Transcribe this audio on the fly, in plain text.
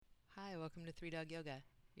welcome to Three Dog Yoga.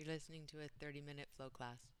 You're listening to a 30-minute flow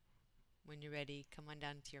class. When you're ready, come on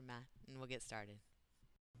down to your mat and we'll get started.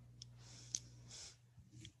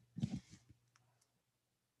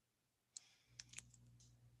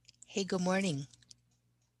 Hey, good morning.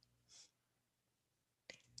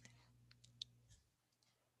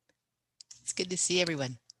 It's good to see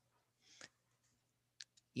everyone.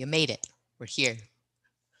 You made it. We're here.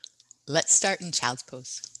 Let's start in child's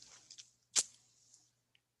pose.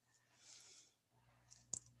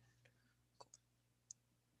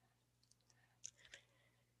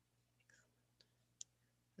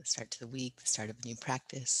 The start to the week, the start of a new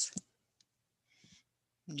practice,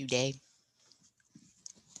 new day.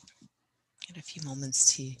 Get a few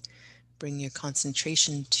moments to bring your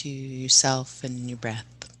concentration to yourself and your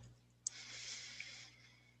breath,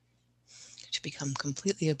 to become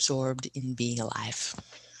completely absorbed in being alive.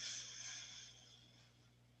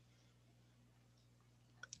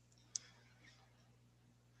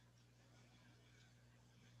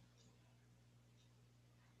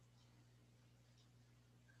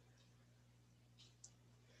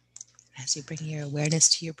 As you bring your awareness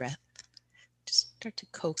to your breath, just start to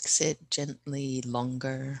coax it gently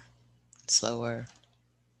longer, slower,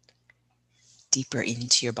 deeper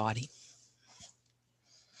into your body.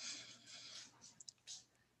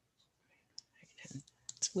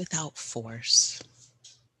 It's without force.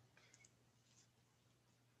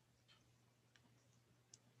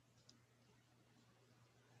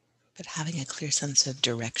 But having a clear sense of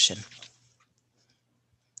direction,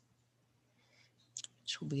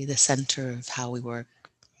 which will be the center of how we work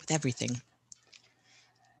with everything.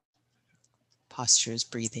 Postures,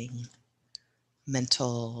 breathing,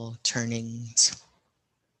 mental turnings,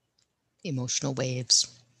 emotional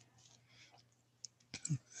waves.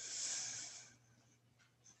 You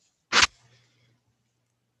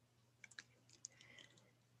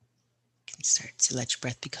can start to let your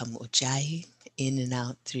breath become ujjayi, in and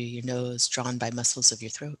out through your nose, drawn by muscles of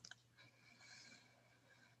your throat.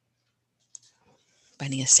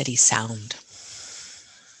 Finding a steady sound,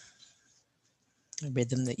 a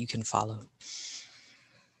rhythm that you can follow.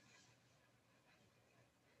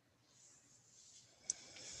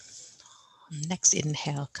 Next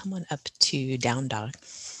inhale, come on up to down dog.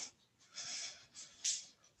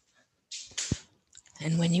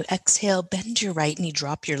 And when you exhale, bend your right knee,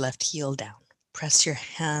 drop your left heel down. Press your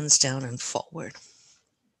hands down and forward.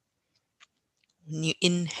 When you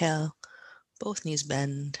inhale, both knees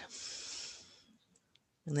bend.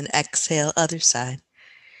 And then exhale, other side.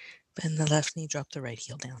 Bend the left knee, drop the right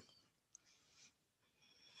heel down.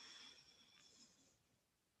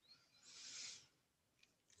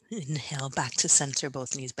 Inhale, back to center,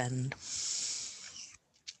 both knees bend.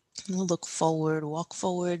 And we'll look forward, walk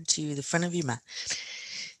forward to the front of your mat.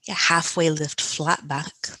 Yeah, halfway lift, flat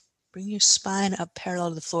back. Bring your spine up parallel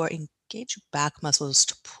to the floor. Engage your back muscles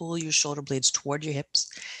to pull your shoulder blades toward your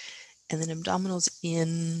hips. And then abdominals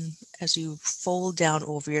in as you fold down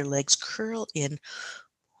over your legs, curl in.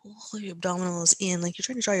 Pull your abdominals in like you're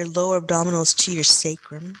trying to draw your lower abdominals to your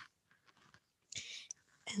sacrum.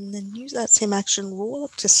 And then use that same action, roll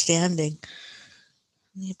up to standing.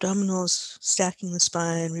 The abdominals stacking the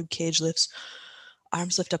spine, rib cage lifts,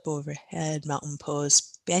 arms lift up overhead, mountain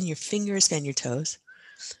pose. Bend your fingers, bend your toes.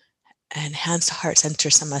 And hands to heart center,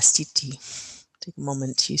 samastiti. Take a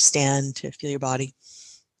moment to stand, to feel your body,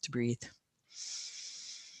 to breathe.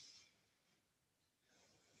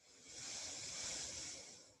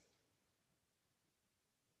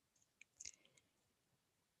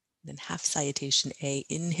 Then half salutation A.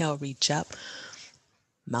 Inhale, reach up.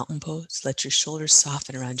 Mountain pose. Let your shoulders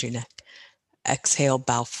soften around your neck. Exhale,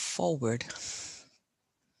 bow forward.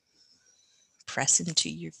 Press into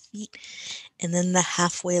your feet. And then the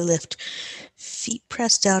halfway lift. Feet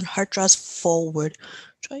press down, heart draws forward.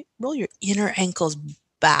 Roll your inner ankles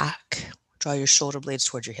back. Draw your shoulder blades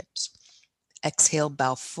towards your hips. Exhale,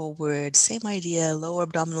 bow forward. Same idea. Lower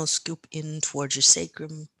abdominals scoop in towards your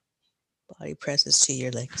sacrum. Body presses to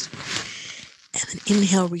your legs. And then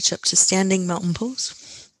inhale, reach up to standing mountain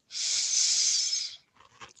pose.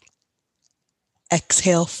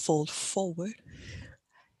 Exhale, fold forward.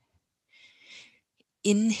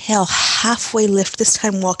 Inhale, halfway lift, this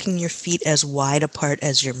time walking your feet as wide apart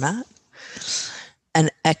as your mat. And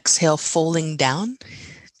exhale, folding down.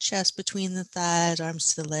 Chest between the thighs,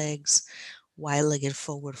 arms to the legs, wide-legged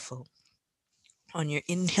forward fold. On your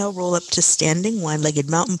inhale, roll up to standing, wide-legged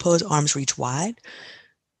mountain pose, arms reach wide.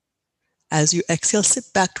 As you exhale,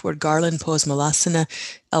 sit back toward garland pose, malasana.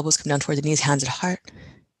 Elbows come down toward the knees, hands at heart.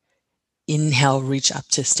 Inhale, reach up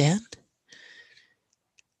to stand.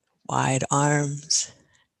 Wide arms.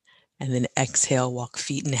 And then exhale, walk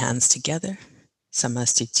feet and hands together,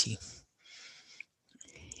 Samastiti.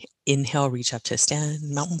 Inhale, reach up to stand,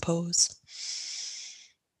 mountain pose.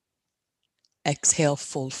 Exhale,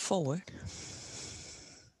 fold forward.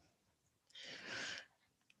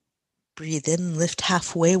 Breathe in, lift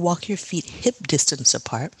halfway, walk your feet hip distance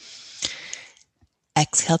apart.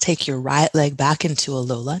 Exhale, take your right leg back into a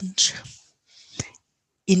low lunge.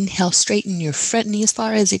 Inhale, straighten your front knee as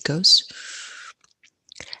far as it goes.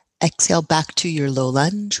 Exhale back to your low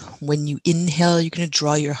lunge. When you inhale, you're going to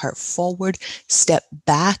draw your heart forward, step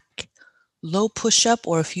back, low push-up,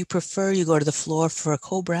 or if you prefer, you go to the floor for a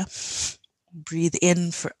cobra. Breathe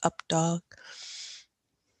in for up dog.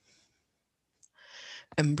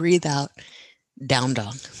 And breathe out, down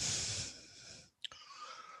dog.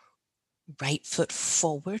 Right foot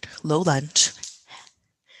forward, low lunge.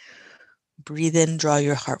 Breathe in, draw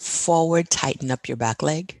your heart forward, tighten up your back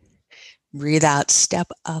leg. Breathe out, step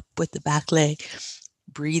up with the back leg.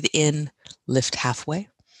 Breathe in, lift halfway.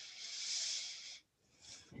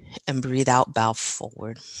 And breathe out, bow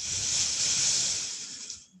forward.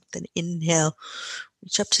 Then inhale,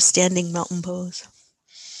 reach up to standing mountain pose.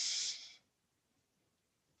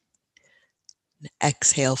 And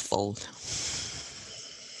exhale, fold.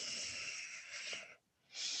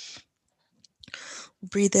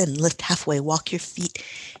 Breathe in, lift halfway, walk your feet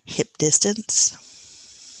hip distance.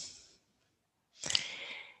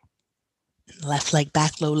 Left leg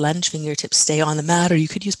back, low lunge, fingertips stay on the mat, or you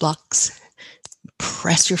could use blocks.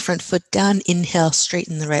 Press your front foot down. Inhale,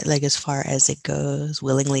 straighten the right leg as far as it goes,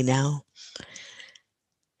 willingly now.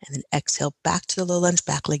 And then exhale back to the low lunge,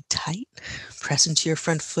 back leg tight. Press into your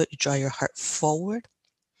front foot, you draw your heart forward.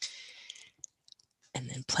 And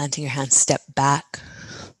then planting your hands, step back,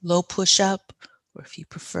 low push up, or if you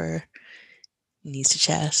prefer, knees to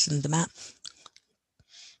chest and the mat.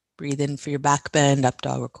 Breathe in for your back bend, up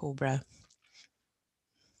dog or cobra.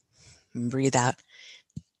 And breathe out,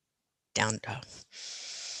 down dog.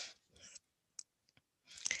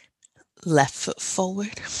 Left foot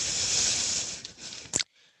forward.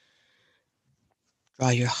 Draw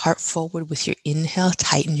your heart forward with your inhale,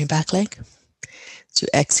 tighten your back leg. So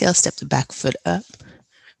exhale, step the back foot up.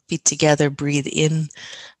 Feet together, breathe in,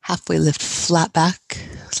 halfway lift, flat back.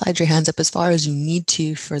 Slide your hands up as far as you need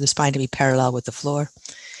to for the spine to be parallel with the floor.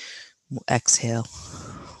 Exhale,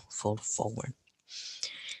 fold forward.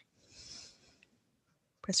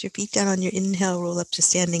 Press your feet down on your inhale, roll up to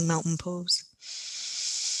standing mountain pose.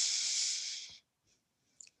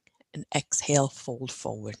 And exhale, fold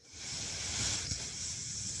forward.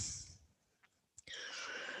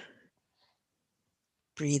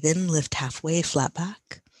 Breathe in, lift halfway, flat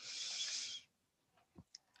back.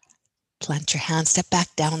 Plant your hands, step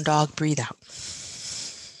back, down dog, breathe out.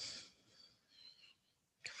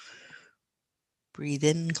 Breathe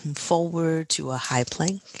in, come forward to a high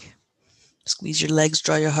plank. Squeeze your legs,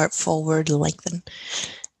 draw your heart forward, lengthen.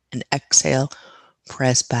 And exhale,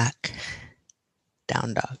 press back,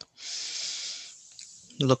 down dog.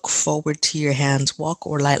 Look forward to your hands, walk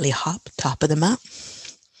or lightly hop, top of the mat.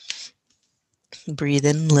 Breathe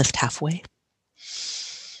in, lift halfway.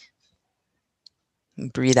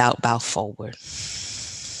 Breathe out, bow forward.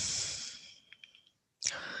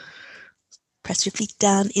 Press your feet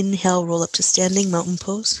down, inhale, roll up to standing mountain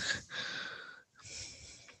pose.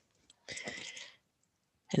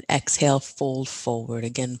 And exhale, fold forward,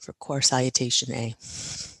 again for core salutation A.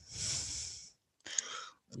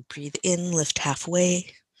 Breathe in, lift halfway.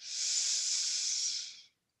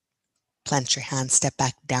 Plant your hands, step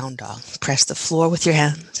back, down dog. Press the floor with your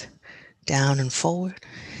hands, down and forward.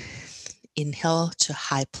 Inhale to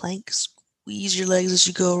high plank. Squeeze your legs as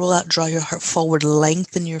you go, roll out, draw your heart forward,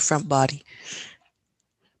 lengthen your front body.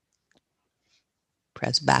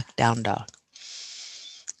 Press back, down dog.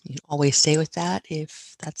 You can always stay with that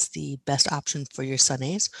if that's the best option for your sun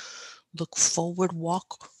A's. Look forward,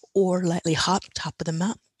 walk, or lightly hop, top of the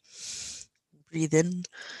mat. Breathe in,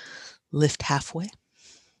 lift halfway.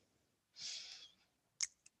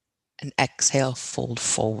 And exhale, fold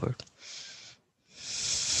forward.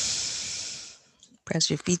 Press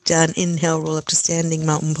your feet down, inhale, roll up to standing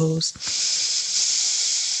mountain pose.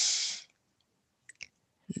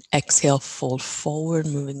 And exhale, fold forward,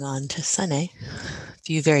 moving on to sun A. A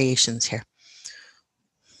few variations here.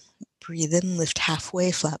 Breathe in, lift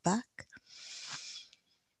halfway, flat back.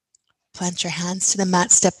 Plant your hands to the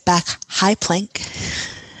mat, step back, high plank.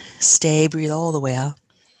 Stay, breathe all the way out.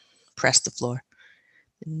 Press the floor.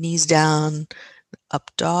 Knees down,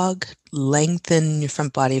 up dog. Lengthen your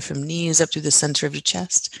front body from knees up to the center of your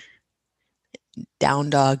chest. Down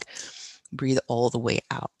dog. Breathe all the way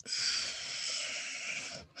out.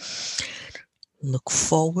 Look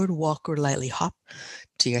forward, walk or lightly hop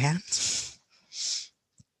to your hands.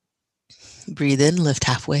 Breathe in, lift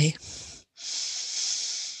halfway.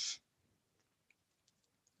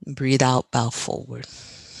 Breathe out, bow forward.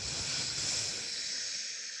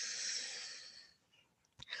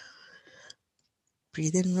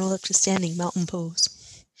 Breathe in, roll up to standing mountain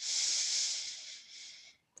pose.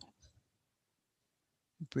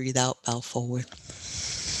 Breathe out, bow forward.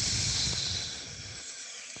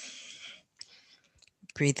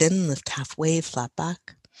 Breathe in, lift halfway, flat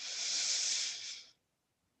back.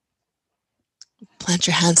 Plant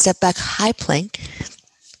your hands, step back, high plank.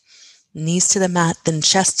 Knees to the mat, then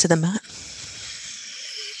chest to the mat.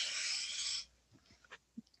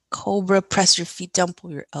 Cobra, press your feet down,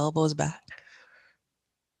 pull your elbows back.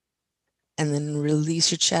 And then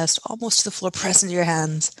release your chest almost to the floor, press into your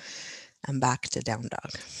hands, and back to down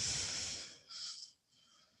dog.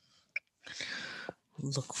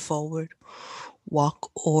 Look forward,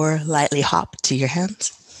 walk or lightly hop to your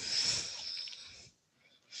hands.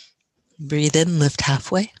 Breathe in, lift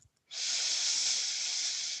halfway.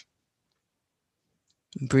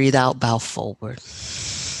 Breathe out, bow forward.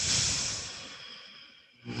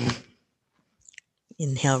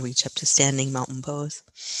 Inhale, reach up to standing mountain pose.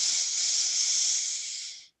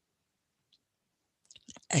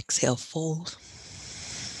 Exhale, fold.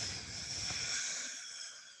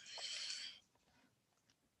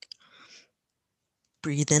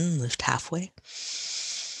 Breathe in, lift halfway.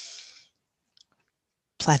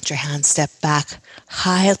 Plant your hands, step back,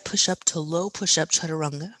 high push up to low push up,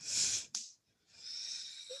 chaturanga.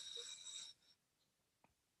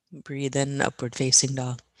 Breathe in, upward facing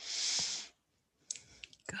dog.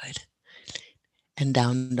 Good. And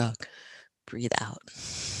down dog. Breathe out.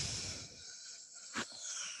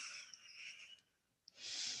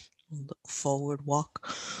 Look forward,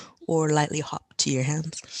 walk, or lightly hop to your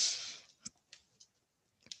hands.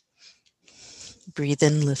 Breathe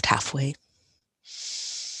in, lift halfway.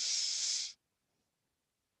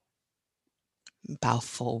 Bow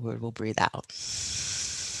forward, we'll breathe out.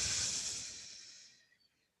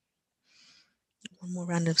 One more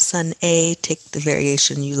round of sun A. Take the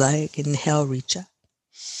variation you like. Inhale, reach up.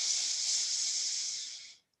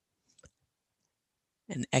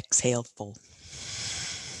 And exhale, fold.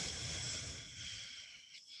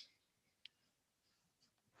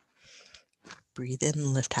 Breathe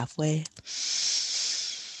in, lift halfway.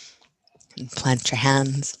 And plant your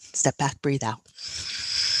hands. Step back, breathe out.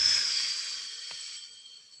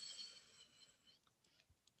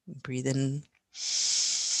 Breathe in.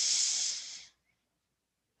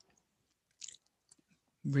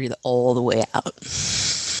 Breathe all the way out.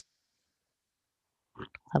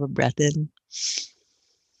 Have a breath in.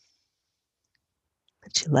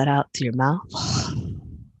 That you let out through your mouth.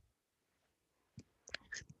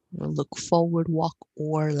 Look forward, walk,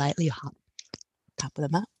 or lightly hop. Top of the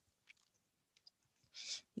mat.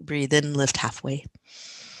 Breathe in, lift halfway.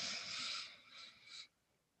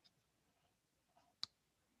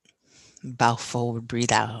 Bow forward,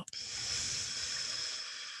 breathe out.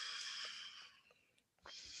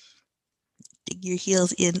 Dig your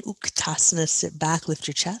heels in, Utkatasana, sit back, lift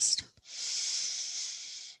your chest.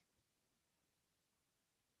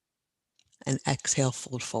 And exhale,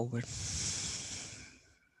 fold forward.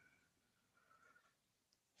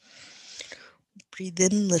 Breathe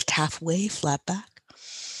in, lift halfway, flat back.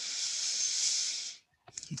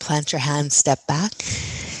 Plant your hands, step back.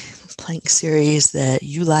 Plank series that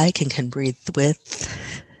you like and can breathe with.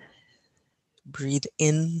 Breathe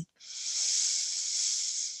in.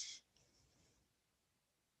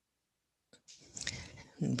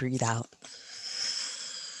 And breathe out.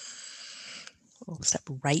 We'll step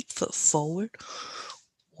right foot forward.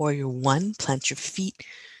 Warrior one, plant your feet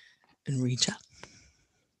and reach up.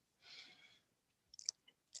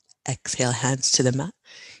 Exhale, hands to the mat.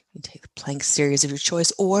 You take the plank series of your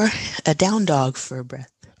choice or a down dog for a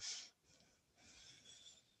breath.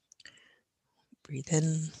 Breathe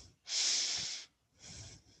in.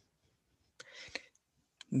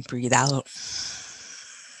 Breathe out.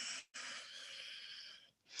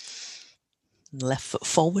 Left foot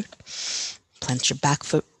forward. Plant your back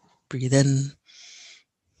foot. Breathe in.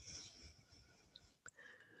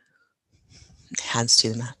 Hands to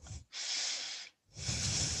the mat.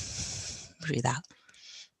 Breathe out.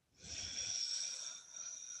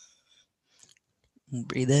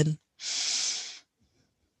 Breathe in.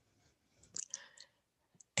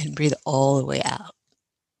 And breathe all the way out.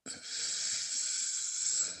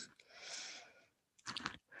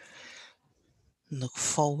 Look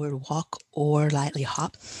forward, walk, or lightly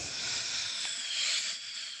hop.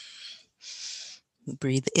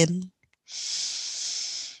 Breathe in.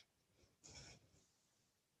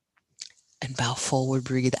 And bow forward,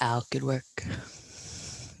 breathe out. Good work.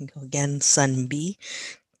 Go again, sun B.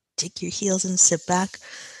 Take your heels and sit back.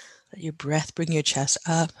 Let your breath bring your chest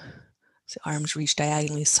up. So arms reach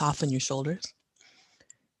diagonally, soften your shoulders.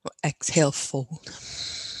 Exhale, fold.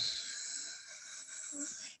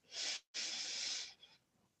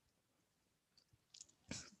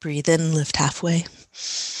 Breathe in, lift halfway.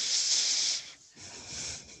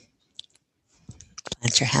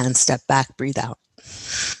 Plant your hands, step back, breathe out.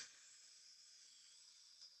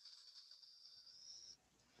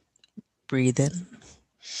 Breathe in.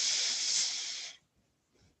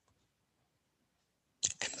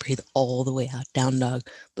 And breathe all the way out. Down dog.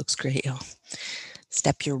 Looks great, y'all.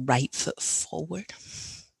 Step your right foot forward.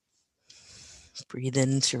 Breathe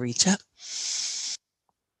in to reach up.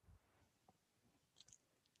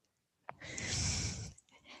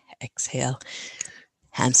 Exhale.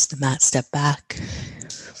 Hands to the mat, step back.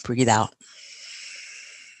 Breathe out.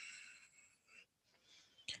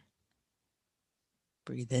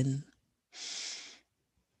 Breathe in.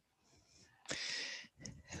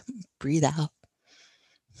 Breathe out.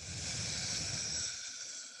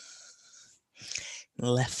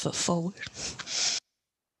 Left foot forward.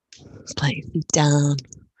 Plant your feet down.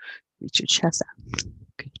 Reach your chest out.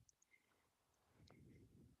 Good.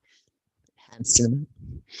 Hands to the mat.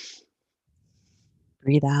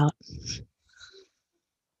 Breathe out.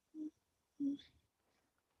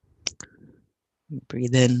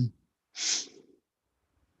 Breathe in.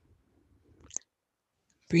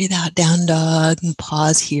 Breathe out, down dog, and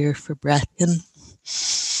pause here for breath in.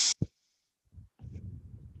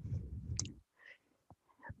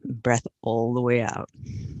 Breath all the way out.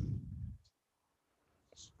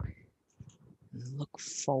 Look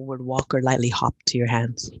forward, walk or lightly hop to your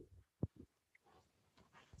hands.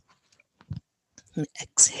 And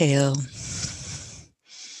exhale.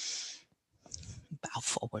 Bow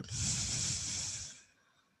forward.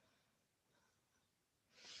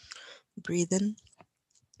 Breathe in.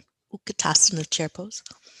 Utkatasana, chair pose.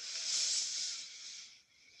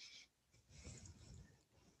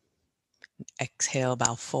 Exhale,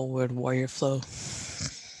 bow forward, warrior flow.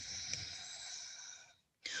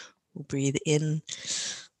 Breathe in,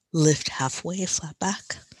 lift halfway, flat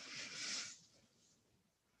back.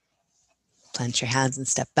 Plant your hands and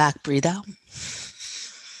step back, breathe out.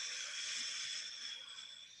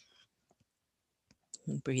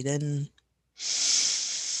 Breathe in.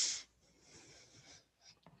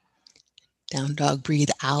 Down dog, breathe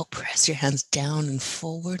out. Press your hands down and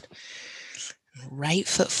forward. Right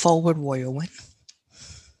foot forward, warrior one.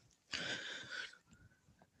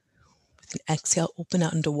 With an exhale, open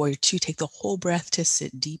out into warrior two. Take the whole breath to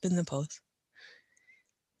sit deep in the pose.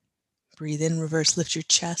 Breathe in, reverse, lift your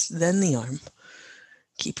chest, then the arm.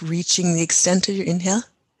 Keep reaching the extent of your inhale.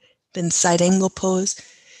 Then side angle pose.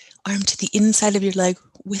 Arm to the inside of your leg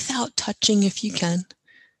without touching if you can.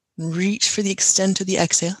 Reach for the extent of the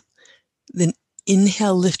exhale. Then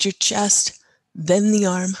inhale, lift your chest, then the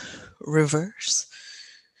arm, reverse.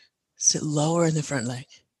 Sit lower in the front leg.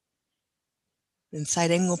 Then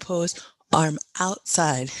side angle pose, arm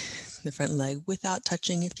outside the front leg without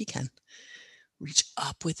touching if you can. Reach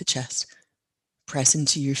up with the chest. Press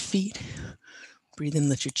into your feet. Breathe in,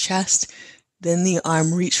 lift your chest. Then the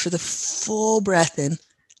arm, reach for the full breath in.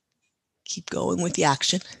 Keep going with the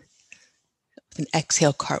action. With an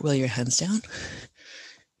exhale, cartwheel your hands down.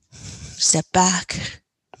 Step back,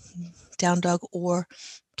 down dog or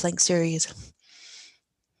plank series.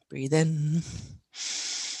 Breathe in.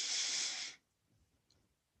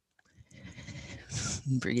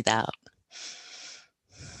 Breathe out.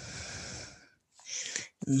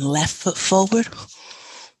 Left foot forward.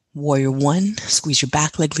 Warrior one. Squeeze your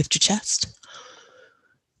back leg, lift your chest.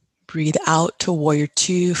 Breathe out to warrior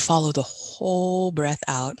two. Follow the whole breath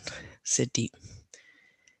out. Sit deep.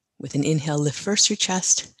 With an inhale, lift first your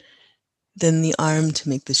chest, then the arm to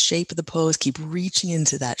make the shape of the pose. Keep reaching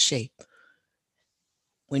into that shape.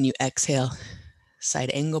 When you exhale,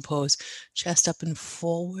 side angle pose, chest up and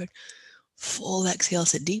forward. Full exhale,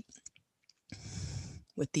 sit deep.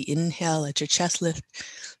 With the inhale, let your chest lift.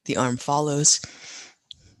 The arm follows.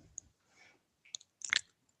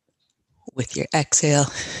 With your exhale,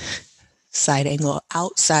 side angle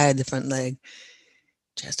outside the front leg.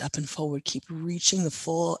 Chest up and forward. Keep reaching the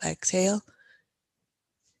full exhale.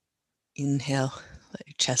 Inhale, let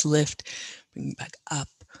your chest lift. Bring it back up.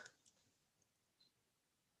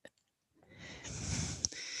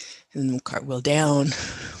 And then we'll cartwheel down.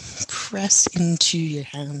 Press into your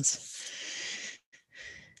hands.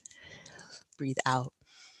 Breathe out.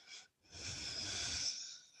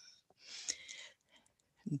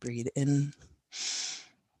 Breathe in.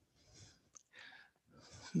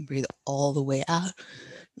 Breathe all the way out.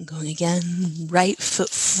 Going again, right foot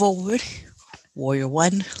forward, warrior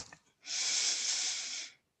one.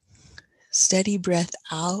 Steady breath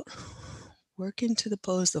out. Work into the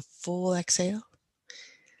pose, the full exhale.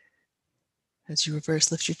 As you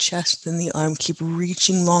reverse, lift your chest, then the arm, keep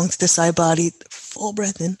reaching long to the side body. Full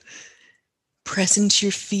breath in. Press into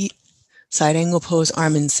your feet. Side angle pose,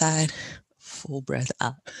 arm inside. Full breath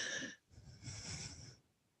out.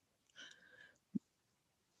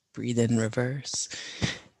 Breathe in, reverse.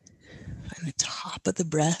 Find the top of the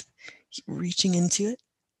breath. Keep reaching into it.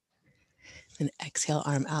 Then exhale,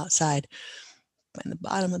 arm outside. Find the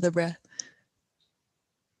bottom of the breath.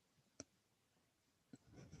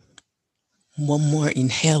 One more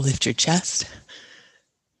inhale, lift your chest.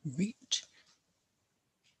 Reach.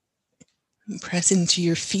 Press into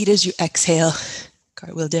your feet as you exhale.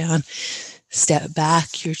 Cartwheel down. Step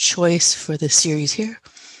back, your choice for the series here.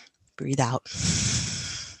 Breathe out.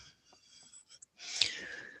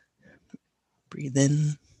 Breathe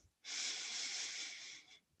in.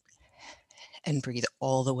 And breathe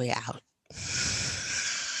all the way out.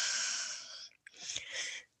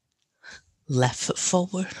 Left foot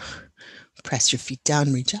forward. Press your feet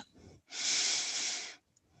down, reach up.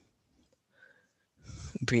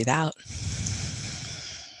 Breathe out.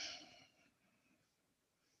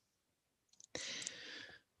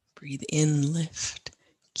 Breathe in, lift.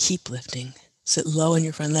 Keep lifting. Sit low on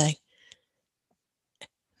your front leg.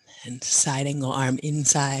 And side angle arm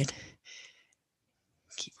inside.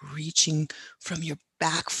 Keep reaching from your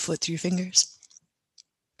back foot through your fingers.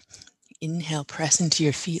 Inhale, press into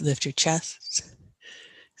your feet, lift your chest.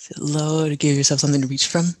 Sit low to give yourself something to reach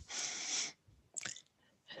from.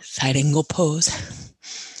 Side angle pose.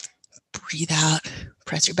 Breathe out.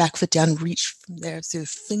 Press your back foot down, reach from there through the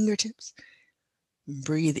fingertips.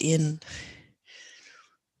 Breathe in.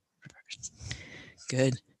 Reverse.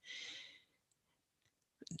 Good.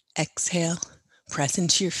 Exhale. Press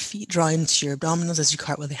into your feet, draw into your abdominals as you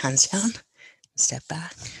cartwheel the hands down. Step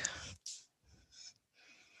back.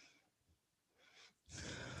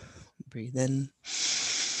 Breathe in.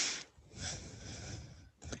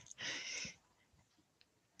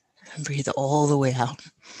 And breathe all the way out.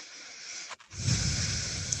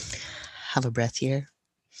 Have a breath here.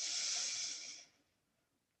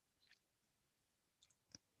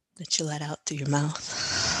 That you let out through your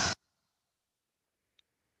mouth.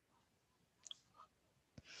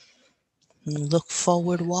 Look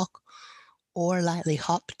forward, walk, or lightly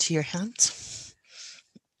hop to your hands.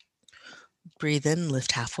 Breathe in,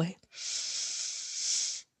 lift halfway.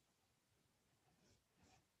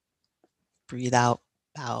 Breathe out,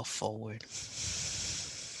 bow forward.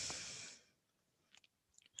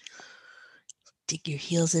 Dig your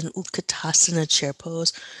heels in, Utkatasana chair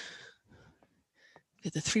pose.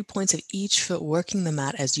 Get the 3 points of each foot working the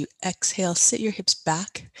mat as you exhale. Sit your hips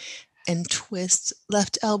back and twist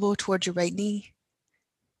left elbow towards your right knee.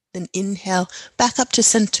 Then inhale, back up to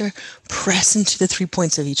center. Press into the 3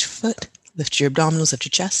 points of each foot. Lift your abdominals, lift your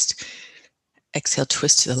chest. Exhale,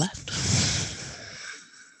 twist to the left.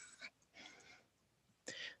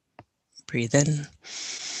 Breathe in.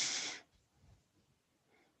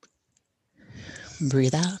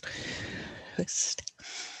 Breathe out. Twist.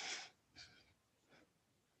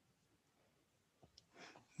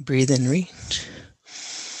 Breathe in, reach.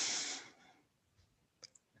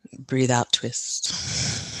 Breathe out, twist.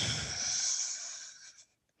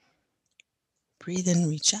 Breathe in,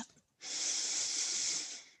 reach up.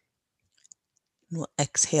 And we'll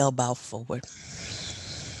exhale, bow forward.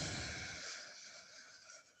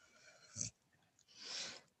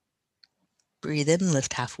 Breathe in,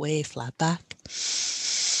 lift halfway, flat back.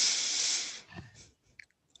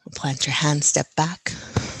 Plant your hands, step back.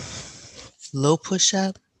 Low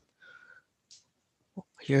push-up.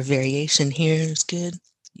 Your variation here is good.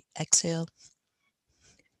 You exhale.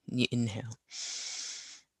 You inhale.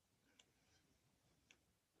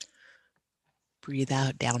 Breathe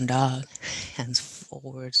out, down dog. Hands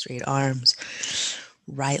forward, straight arms.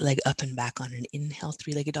 Right leg up and back on an inhale.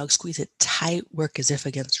 Three-legged dog. Squeeze it tight. Work as if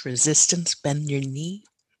against resistance. Bend your knee.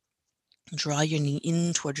 Draw your knee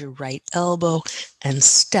in toward your right elbow and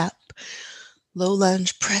step. Low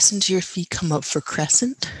lunge. Press into your feet. Come up for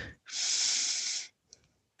crescent.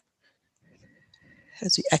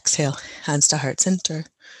 As you exhale, hands to heart center.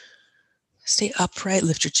 Stay upright.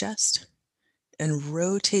 Lift your chest. And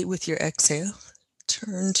rotate with your exhale.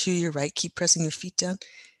 Turn to your right. Keep pressing your feet down.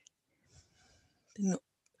 Then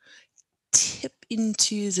tip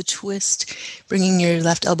into the twist, bringing your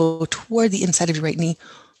left elbow toward the inside of your right knee.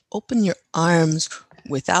 Open your arms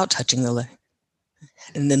without touching the leg.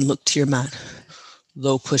 And then look to your mat.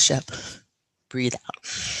 Low push-up. Breathe out.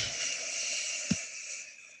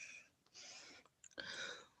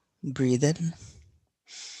 Breathe in.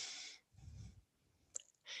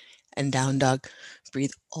 And down dog.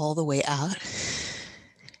 Breathe all the way out.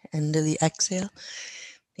 End of the exhale.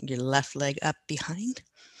 Take your left leg up behind.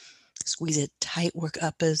 Squeeze it tight. Work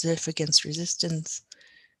up as if against resistance.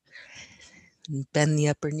 And bend the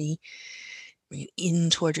upper knee. Bring it in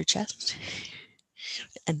toward your chest.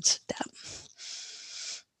 And sit down.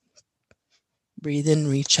 Breathe in.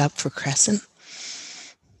 Reach up for crescent.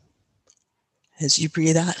 As you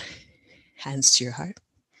breathe out, hands to your heart.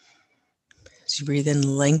 As you breathe in,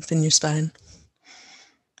 lengthen your spine.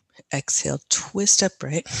 Exhale, twist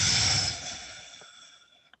upright.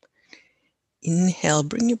 Inhale,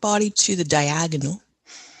 bring your body to the diagonal.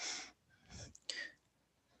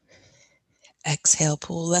 Exhale,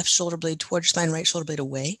 pull left shoulder blade towards your spine, right shoulder blade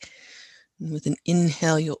away. And with an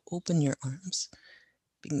inhale, you'll open your arms.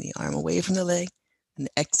 Bring the arm away from the leg. And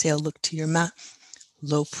exhale, look to your mat.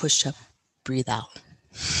 Low push up, breathe out.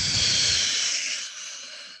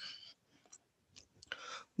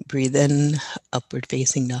 Breathe in, upward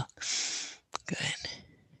facing dog. Good.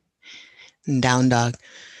 And down dog.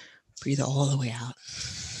 Breathe all the way out.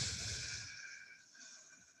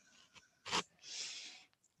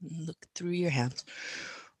 Look through your hands.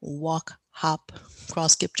 Walk, hop,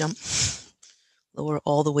 cross, skip, jump. Lower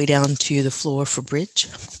all the way down to the floor for bridge.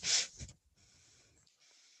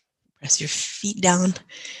 Press your feet down.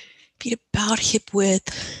 Feet about hip width,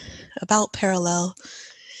 about parallel.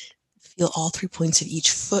 Feel all 3 points of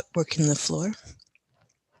each foot working the floor.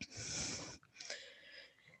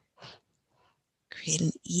 Create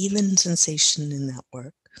an even sensation in that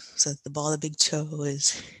work so that the ball of the big toe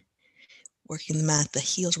is working the mat, the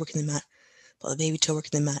heel's working the mat, ball of the baby toe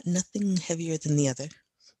working the mat, nothing heavier than the other.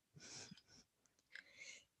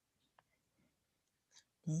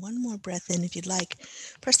 One more breath in if you'd like.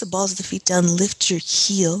 Press the balls of the feet down, lift your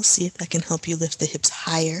heels, see if that can help you lift the hips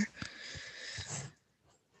higher.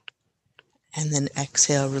 And then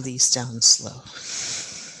exhale, release down slow.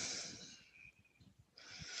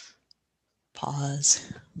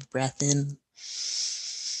 Pause, breath in,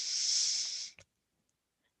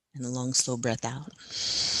 and a long, slow breath out.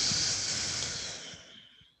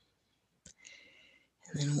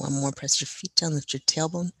 And then one more, press your feet down, lift your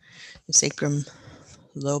tailbone, your sacrum,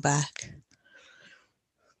 low back.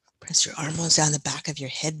 Press your arms down, the back of your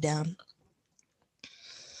head down.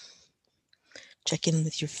 Check in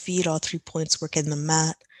with your feet, all 3 points work in the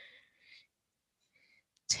mat.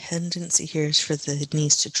 Tendency here is for the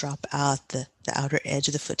knees to drop out, the outer edge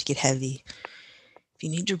of the foot to get heavy. If you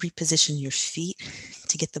need to reposition your feet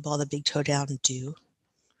to get the ball of the big toe down, do.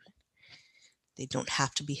 They don't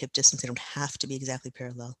have to be hip distance. They don't have to be exactly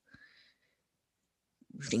parallel.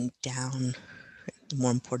 Rooting down, the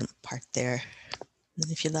more important part there. And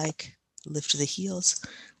then if you like, lift to the heels,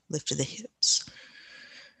 lift to the hips.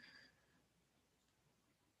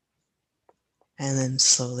 And then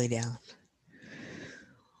slowly down.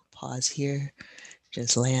 Pause here.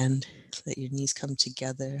 Just land. Let your knees come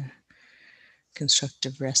together.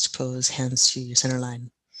 Constructive rest pose, hands to your center line.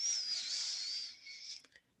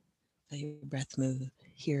 Let your breath move.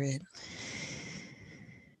 Hear it.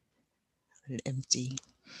 Let it empty.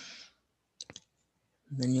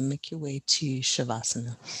 And then you make your way to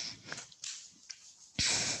Shavasana.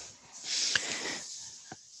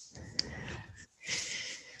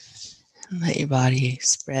 And let your body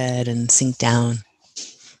spread and sink down.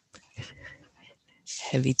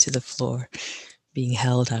 Heavy to the floor, being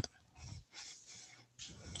held up.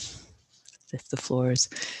 As if the floor is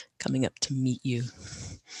coming up to meet you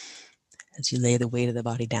as you lay the weight of the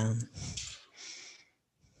body down.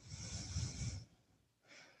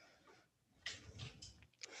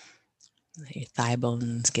 Let your thigh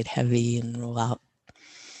bones get heavy and roll out.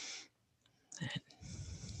 Let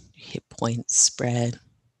your hip points spread.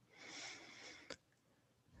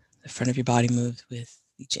 The front of your body moves with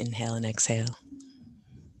each inhale and exhale.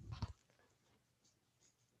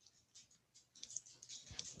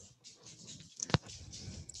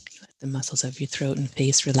 Let the muscles of your throat and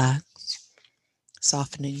face relax,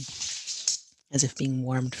 softening as if being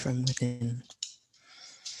warmed from within.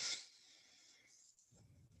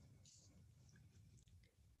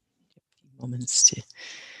 A few moments to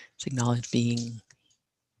acknowledge being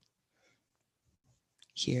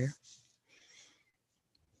here,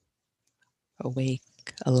 awake,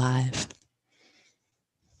 alive.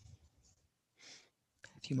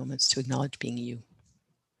 A few moments to acknowledge being you.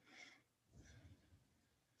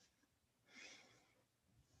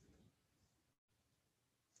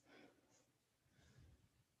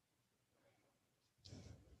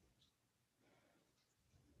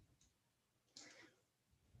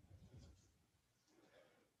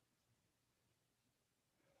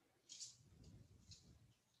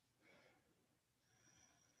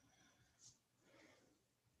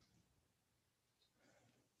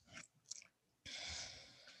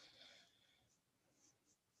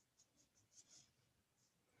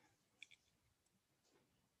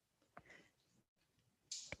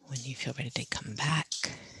 When you feel ready to come back,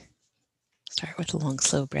 start with a long,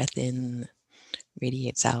 slow breath in,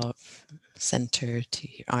 radiates out, center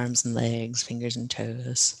to your arms and legs, fingers and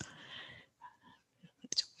toes.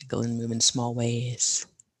 Wiggle and move in small ways.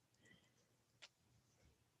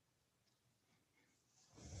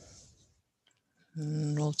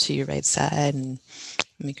 And roll to your right side and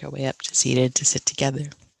make our way up to seated to sit together.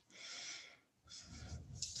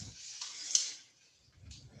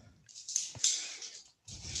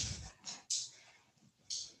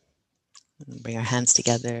 And bring our hands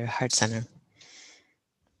together, heart center.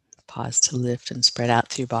 Pause to lift and spread out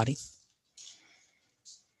through your body.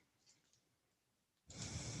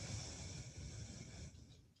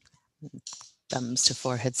 Thumbs to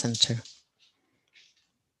forehead center.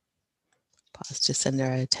 Pause to send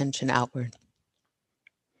our attention outward.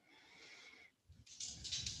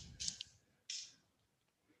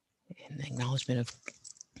 In acknowledgement of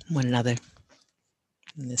one another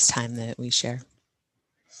in this time that we share.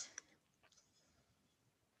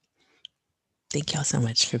 Thank you all so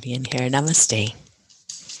much for being here. Namaste.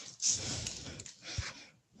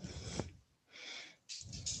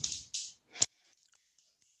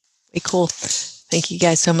 Very cool. Thank you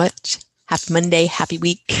guys so much. Happy Monday. Happy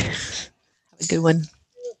week. Have a good one.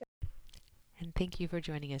 And thank you for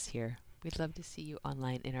joining us here. We'd love to see you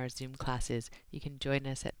online in our Zoom classes. You can join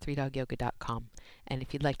us at 3dogyoga.com. And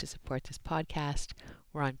if you'd like to support this podcast,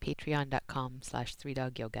 we're on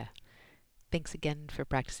patreon.com/3dogyoga. Thanks again for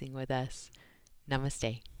practicing with us.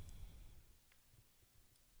 Namaste.